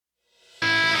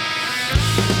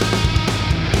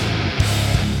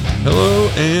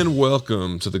And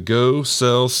welcome to the Go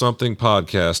Sell Something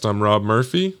podcast. I'm Rob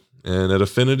Murphy, and at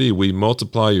Affinity, we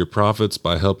multiply your profits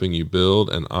by helping you build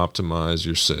and optimize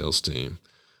your sales team.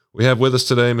 We have with us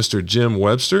today Mr. Jim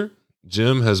Webster.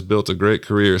 Jim has built a great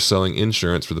career selling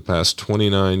insurance for the past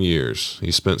 29 years.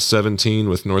 He spent 17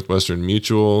 with Northwestern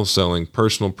Mutual selling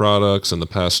personal products and the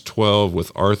past 12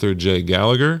 with Arthur J.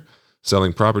 Gallagher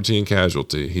selling property and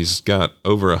casualty. He's got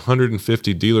over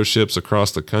 150 dealerships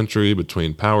across the country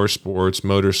between powersports,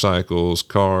 motorcycles,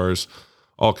 cars,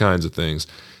 all kinds of things.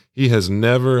 He has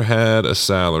never had a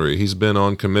salary. He's been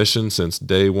on commission since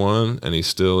day one, and he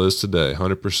still is today,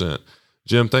 100%.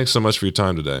 Jim, thanks so much for your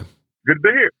time today. Good to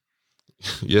be here.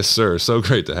 Yes, sir. So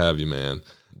great to have you, man.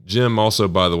 Jim also,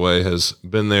 by the way, has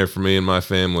been there for me and my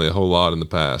family a whole lot in the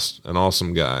past. An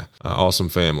awesome guy, awesome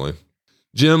family.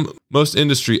 Jim, most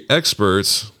industry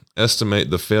experts estimate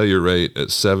the failure rate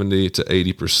at 70 to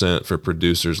 80% for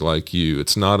producers like you.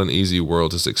 It's not an easy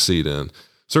world to succeed in.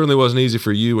 Certainly wasn't easy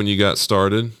for you when you got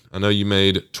started. I know you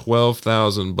made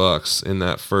 $12,000 in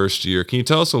that first year. Can you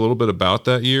tell us a little bit about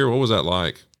that year? What was that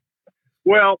like?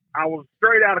 Well, I was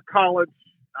straight out of college.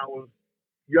 I was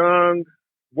young,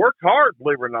 worked hard,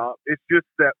 believe it or not. It's just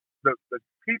that the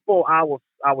people I was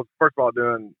first of all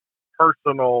doing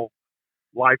personal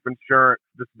life insurance,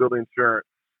 disability insurance,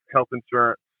 health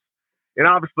insurance. And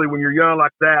obviously when you're young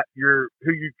like that,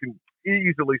 who you can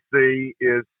easily see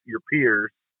is your peers.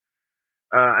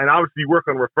 And obviously you work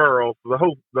on referrals. So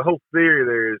the whole theory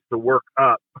there is to work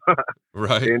up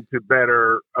right into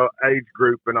better age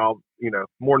group and all,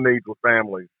 more needs with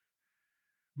families.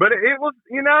 But it was,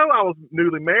 I was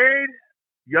newly married,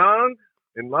 young,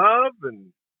 in love,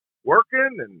 and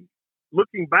working. And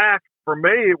looking back, for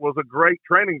me, it was a great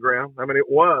training ground. I mean, it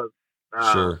was.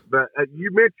 Sure. But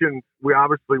you mentioned we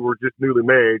obviously were just newly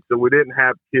married, so we didn't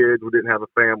have kids, we didn't have a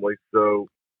family. So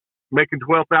making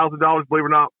 $12,000, believe it or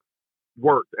not,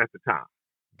 worked at the time.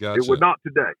 Gotcha. It would not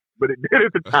today, but it did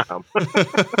at the time.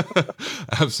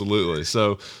 Absolutely.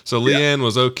 So Leanne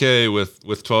was okay with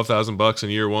 $12,000 in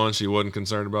year one. She wasn't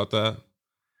concerned about that.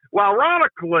 Well,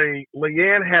 ironically,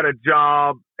 Leanne had a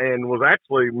job and was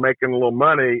actually making a little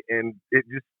money, and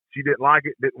she didn't like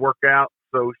it, didn't work out.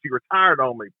 So she retired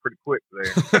on me pretty quick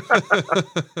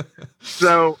there.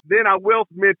 So then I will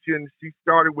mention she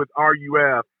started with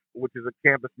RUF, which is a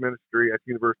campus ministry at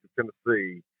the University of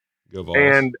Tennessee. Go Vols.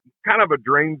 And kind of a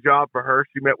dream job for her.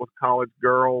 She met with college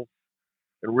girls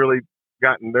and really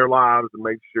got in their lives and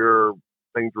made sure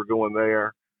things were going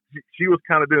there. She was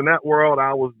kind of doing that world.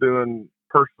 I was doing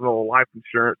personal life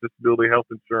insurance, disability health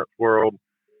insurance world,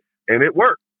 and it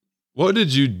worked. What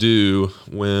did you do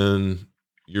when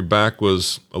your back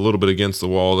was a little bit against the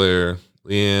wall there?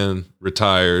 Leanne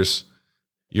retires.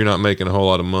 You're not making a whole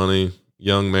lot of money,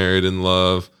 young, married, in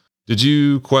love. Did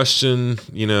you question,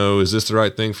 is this the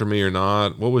right thing for me or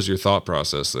not? What was your thought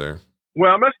process there?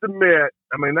 Well, I must admit,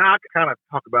 I kind of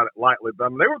talk about it lightly, but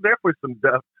there were definitely some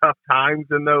tough times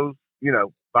in those,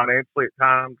 financially at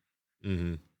times.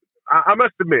 Mm-hmm. I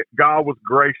must admit, God was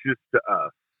gracious to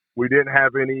us. We didn't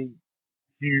have any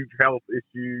huge health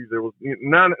issues. There was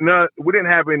none. We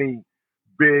didn't have any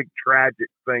big tragic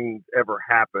things ever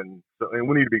happen. So, and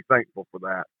we need to be thankful for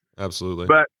that. Absolutely.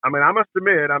 But I must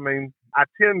admit, I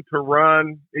tend to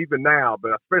run even now,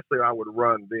 but especially I would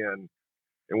run then.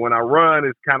 And when I run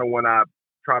is kind of when I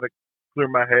try to clear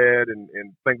my head and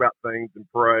think about things and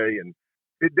pray. And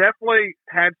it definitely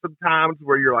had some times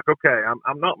where you're like, okay,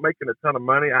 I'm not making a ton of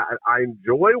money. I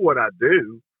enjoy what I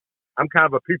do. I'm kind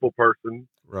of a people person.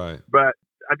 Right. But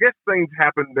I guess things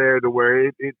happened there to where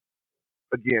it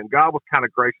again, God was kind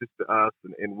of gracious to us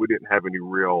and we didn't have any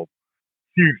real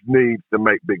huge needs to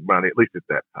make big money, at least at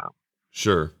that time.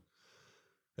 Sure.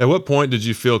 At what point did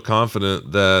you feel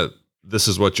confident that this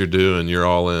is what you're doing? You're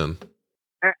all in?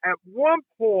 At one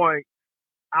point,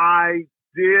 I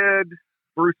did,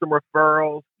 through some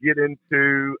referrals, get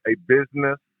into a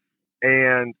business,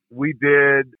 and we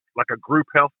did like a group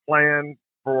health plan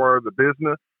for the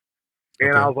business.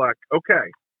 And okay. I was like,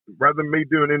 okay, rather than me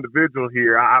doing individual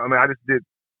here, I just did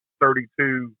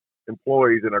 32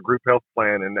 employees in a group health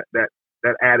plan, and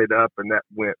that added up and that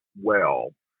went well.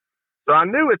 So I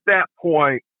knew at that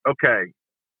point, okay,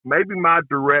 maybe my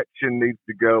direction needs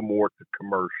to go more to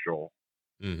commercial.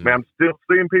 Mm-hmm. I'm still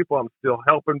seeing people. I'm still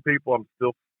helping people. I'm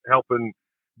still helping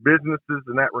businesses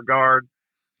in that regard.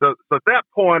 So at that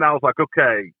point, I was like,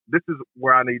 okay, this is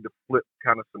where I need to flip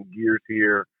kind of some gears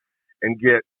here and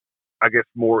get, I guess,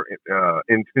 more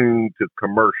in tune to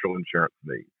commercial insurance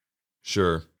needs.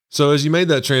 Sure. So as you made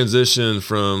that transition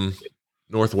from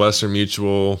Northwestern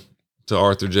Mutual to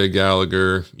Arthur J.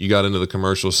 Gallagher, you got into the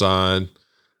commercial side.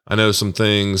 I know some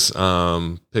things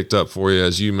picked up for you,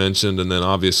 as you mentioned, and then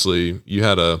obviously you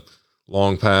had a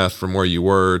long path from where you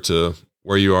were to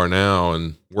where you are now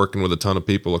and working with a ton of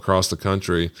people across the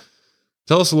country.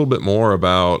 Tell us a little bit more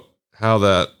about how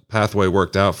that pathway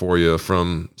worked out for you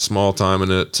from small time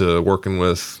in it to working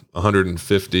with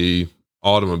 150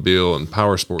 automobile and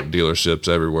powersport dealerships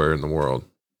everywhere in the world.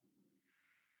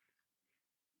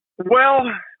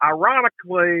 Well,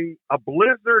 ironically, a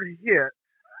blizzard hit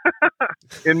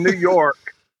in New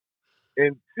York,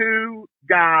 and two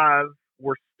guys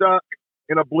were stuck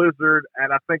in a blizzard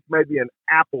at, I think, maybe an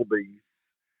Applebee's.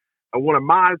 And one of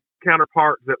my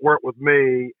counterparts that worked with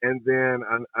me, and then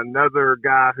another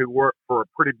guy who worked for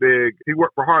he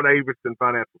worked for Hart-Davidson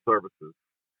Financial Services.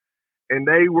 And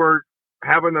they were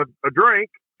having a drink,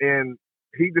 and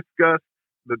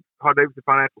the Hart-Davidson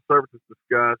Financial Services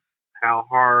discussed how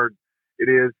hard it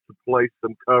is to place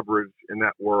some coverage in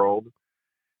that world.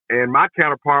 And my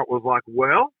counterpart was like,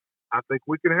 well, I think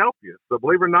we can help you. So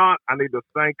believe it or not, I need to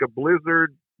thank a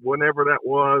blizzard, whenever that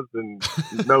was, in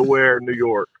nowhere, New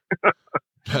York.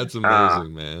 That's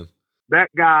amazing, man. That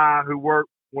guy who worked,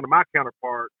 one of my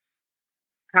counterparts,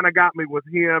 kind of got me with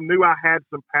him, knew I had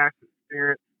some past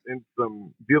experience in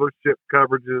some dealership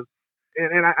coverages.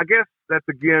 And I guess that's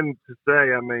again to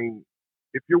say, I mean,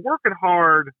 if you're working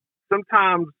hard,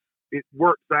 sometimes it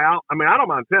works out. I mean, I don't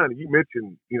mind telling you, you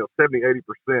mentioned, 70,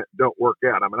 80% don't work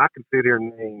out. I mean, I can sit here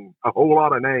and name a whole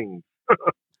lot of names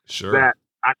Sure. that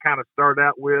I kind of started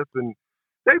out with, and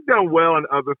they've done well in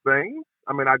other things.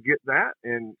 I mean, I get that.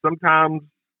 And sometimes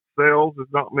sales is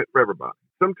not meant for everybody.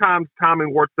 Sometimes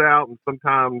timing works out, and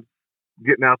sometimes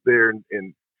getting out there and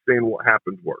seeing what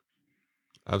happens works.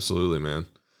 Absolutely, man.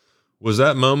 Was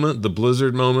that moment, the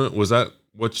blizzard moment, was that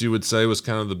what you would say was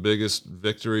kind of the biggest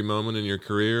victory moment in your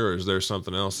career, or is there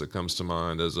something else that comes to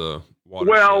mind as a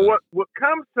watershed? Well, what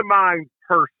comes to mind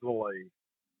personally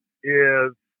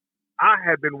is I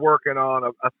had been working on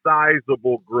a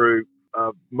sizable group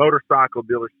of motorcycle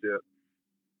dealerships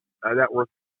that were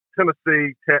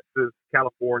Tennessee, Texas,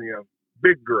 California,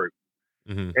 big group.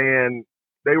 Mm-hmm. And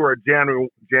they were a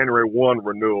January 1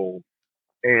 renewal.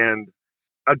 And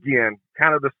again,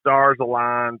 kind of the stars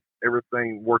aligned.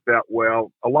 Everything worked out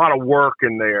well. A lot of work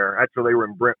in there. Actually, they were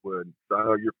in Brentwood. So I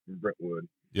know you're from Brentwood.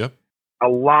 Yep. A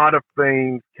lot of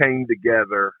things came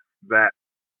together that,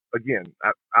 again,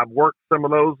 I've worked some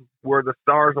of those where the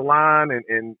stars align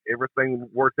and everything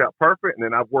worked out perfect. And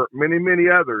then I've worked many, many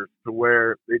others to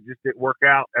where it just didn't work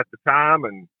out at the time,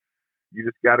 and you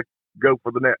just got to go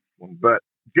for the next one. But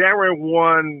January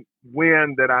 1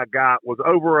 win that I got was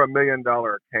over $1 million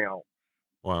account.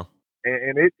 Wow.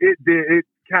 And it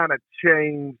kind of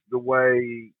changed the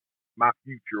way my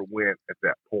future went at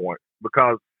that point,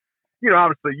 because,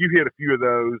 obviously you hit a few of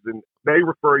those and they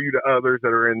refer you to others that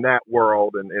are in that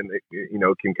world, and it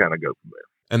can kind of go from there.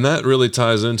 And that really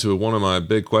ties into one of my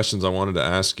big questions I wanted to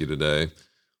ask you today.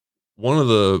 One of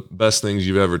the best things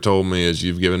you've ever told me is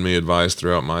you've given me advice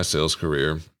throughout my sales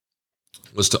career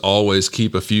was to always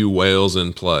keep a few whales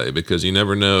in play, because you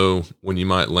never know when you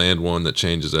might land one that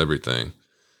changes everything.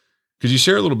 Could you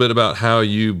share a little bit about how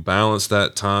you balance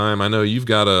that time? I know you've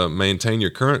got to maintain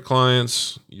your current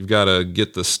clients. You've got to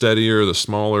get the steadier, the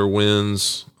smaller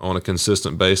wins on a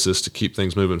consistent basis to keep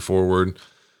things moving forward.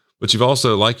 But you've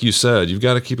also, like you said, you've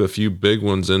got to keep a few big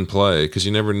ones in play, because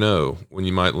you never know when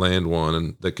you might land one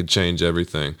and that could change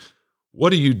everything. What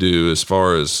do you do as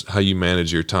far as how you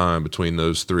manage your time between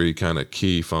those three kind of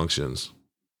key functions?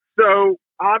 So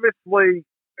obviously,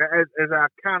 as I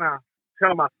kind of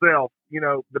tell myself,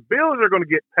 the bills are going to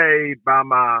get paid by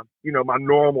my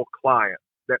normal client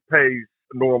that pays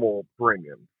normal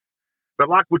premiums. But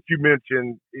like what you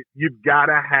mentioned, you've got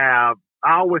to have,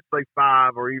 I always say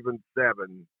 5 or even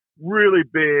 7 really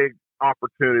big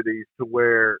opportunities to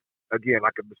where, again,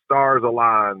 like if the stars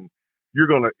align,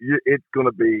 it's going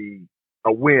to be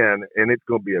a win, and it's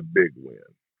going to be a big win.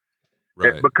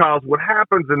 Right. Because what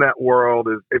happens in that world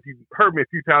is, if you've heard me a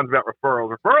few times about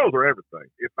referrals are everything.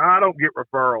 If I don't get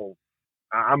referrals,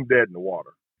 I'm dead in the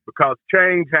water, because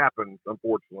change happens,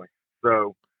 unfortunately.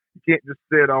 So you can't just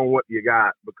sit on what you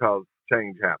got, because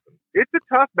change happens. It's a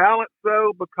tough balance,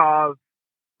 though, because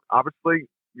obviously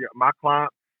my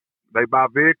clients, they buy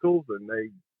vehicles and they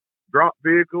drop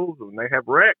vehicles and they have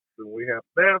wrecks and we have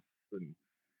thefts, and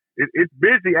it's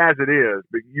busy as it is,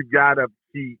 but you've got to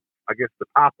keep, I guess, the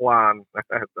pipeline,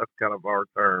 that's kind of our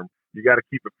term. You got to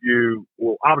keep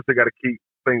obviously got to keep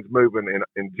things moving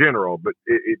in general, but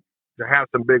to have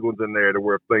some big ones in there to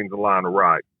where things align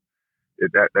right,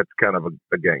 that's kind of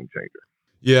a game changer.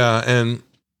 Yeah. And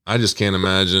I just can't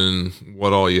imagine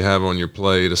what all you have on your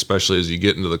plate, especially as you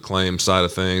get into the claim side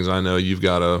of things. I know you've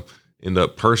got to end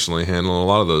up personally handling a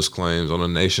lot of those claims on a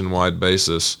nationwide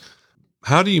basis.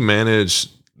 How do you manage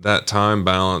that time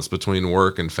balance between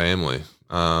work and family?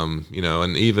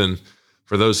 And even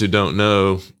for those who don't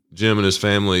know, Jim and his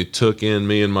family took in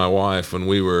me and my wife when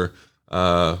we were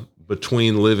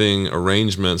between living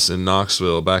arrangements in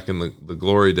Knoxville back in the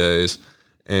glory days.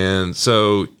 And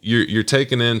so you're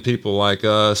taking in people like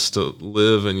us to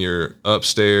live in your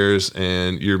upstairs,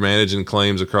 and you're managing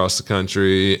claims across the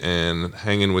country and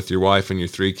hanging with your wife and your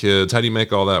 3 kids. How do you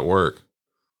make all that work?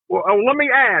 Well, let me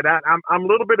add, I'm a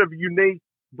little bit of a unique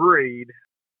breed.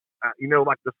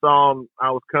 Like the song,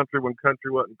 I was country when country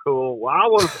wasn't cool. Well, I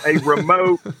was a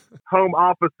remote home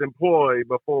office employee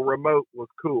before remote was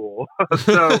cool.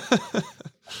 So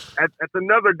that's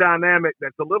another dynamic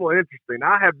that's a little interesting.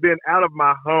 I have been out of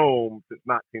my home since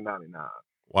 1999.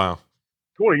 Wow.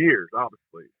 20 years,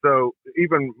 obviously. So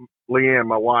even Leanne,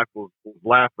 my wife, was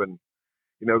laughing.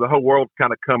 The whole world's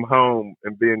kind of come home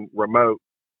and been remote,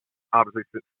 obviously,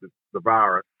 since the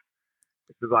virus.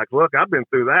 She's like, look, I've been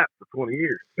through that for 20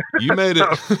 years. You made it.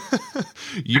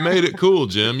 You made it cool,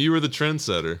 Jim. You were the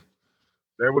trendsetter.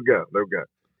 There we go.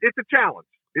 It's a challenge.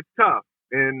 It's tough.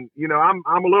 And,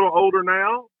 I'm a little older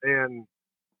now, and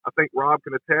I think Rob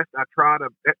can attest. I try to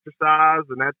exercise,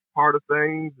 and that's part of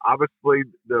things. Obviously,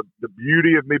 the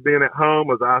beauty of me being at home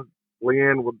was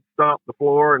Leanne would stomp the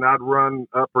floor, and I'd run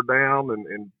up or down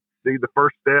and see the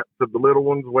first steps of the little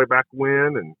ones way back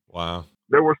when. And wow.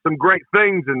 There were some great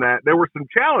things in that. There were some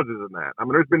challenges in that. I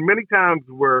mean, there's been many times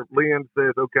where Leanne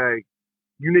says, okay,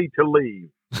 you need to leave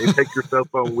and take your cell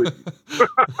phone with you.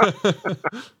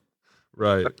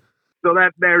 Right. So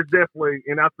there's definitely,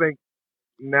 and I think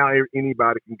now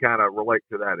anybody can kind of relate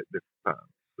to that at this time.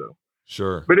 So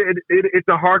sure. But it's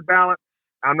a hard balance.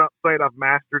 I'm not saying I've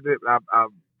mastered it. I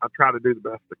try to do the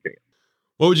best I can.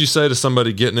 What would you say to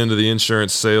somebody getting into the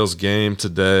insurance sales game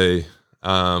today?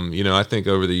 I think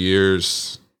over the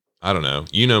years, I don't know,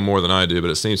 more than I do, but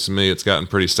it seems to me it's gotten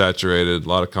pretty saturated, a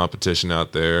lot of competition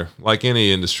out there. Like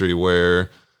any industry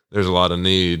where there's a lot of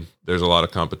need, there's a lot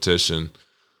of competition.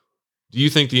 Do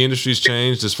you think the industry's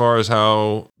changed as far as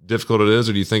how difficult it is,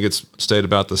 or do you think it's stayed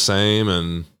about the same?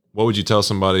 And what would you tell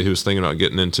somebody who's thinking about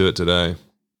getting into it today?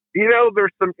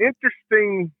 There's some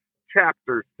interesting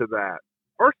chapters to that.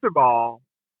 First of all,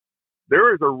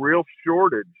 there is a real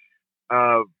shortage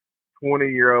of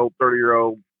 20-year-old,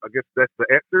 30-year-old. I guess that's the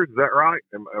Xers. Is that right?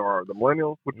 Or the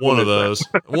millennials? One of those.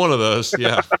 One of those.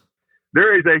 Yeah.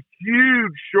 There is a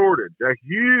huge shortage, a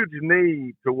huge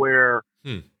need to where,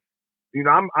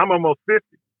 I'm almost 50.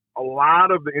 A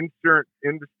lot of the insurance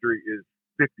industry is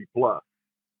 50 plus,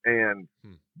 and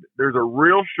there's a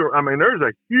real there's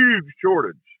a huge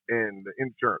shortage in the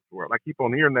insurance world. I keep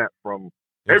on hearing that from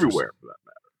everywhere, for that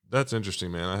matter. That's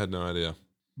interesting, man. I had no idea.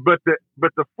 But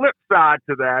the flip side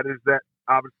to that is that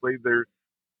obviously there's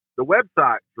the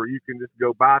websites where you can just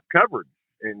go buy coverage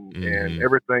and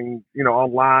everything,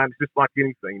 online. It's just like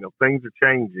anything, things are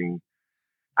changing.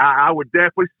 I would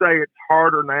definitely say it's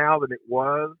harder now than it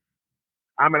was.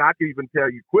 I mean, I can even tell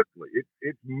you quickly,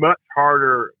 it's much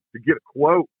harder to get a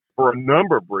quote for a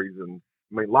number of reasons.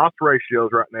 I mean, loss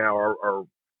ratios right now are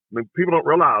people don't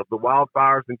realize the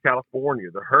wildfires in California,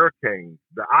 the hurricanes,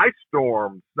 the ice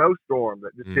storm, snowstorm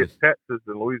that just hit Texas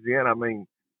and Louisiana. I mean,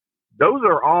 those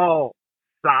are all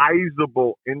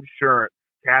sizable insurance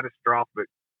catastrophic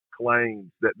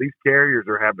claims that these carriers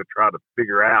are having to try to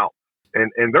figure out.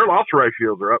 And their loss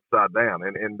ratios are upside down.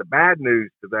 And the bad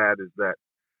news to that is that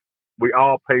we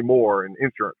all pay more in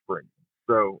insurance premiums.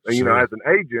 So, sure. As an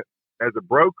agent, as a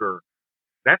broker,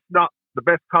 that's not the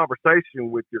best conversation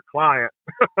with your client.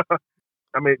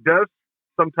 I mean, it does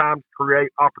sometimes create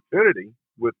opportunity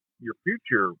with your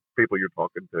future people you're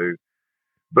talking to.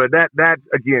 But that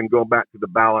again, going back to the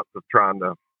balance of trying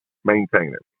to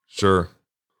maintain it. Sure.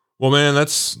 Well, man,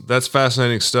 that's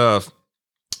fascinating stuff.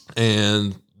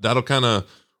 And that'll kind of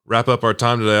wrap up our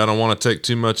time today. I don't want to take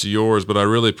too much of yours, but I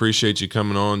really appreciate you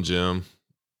coming on, Jim.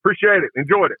 Appreciate it.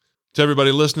 Enjoyed it. To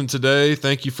everybody listening today,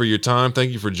 thank you for your time.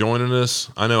 Thank you for joining us.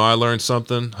 I know I learned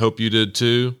something. Hope you did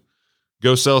too.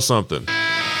 Go sell something.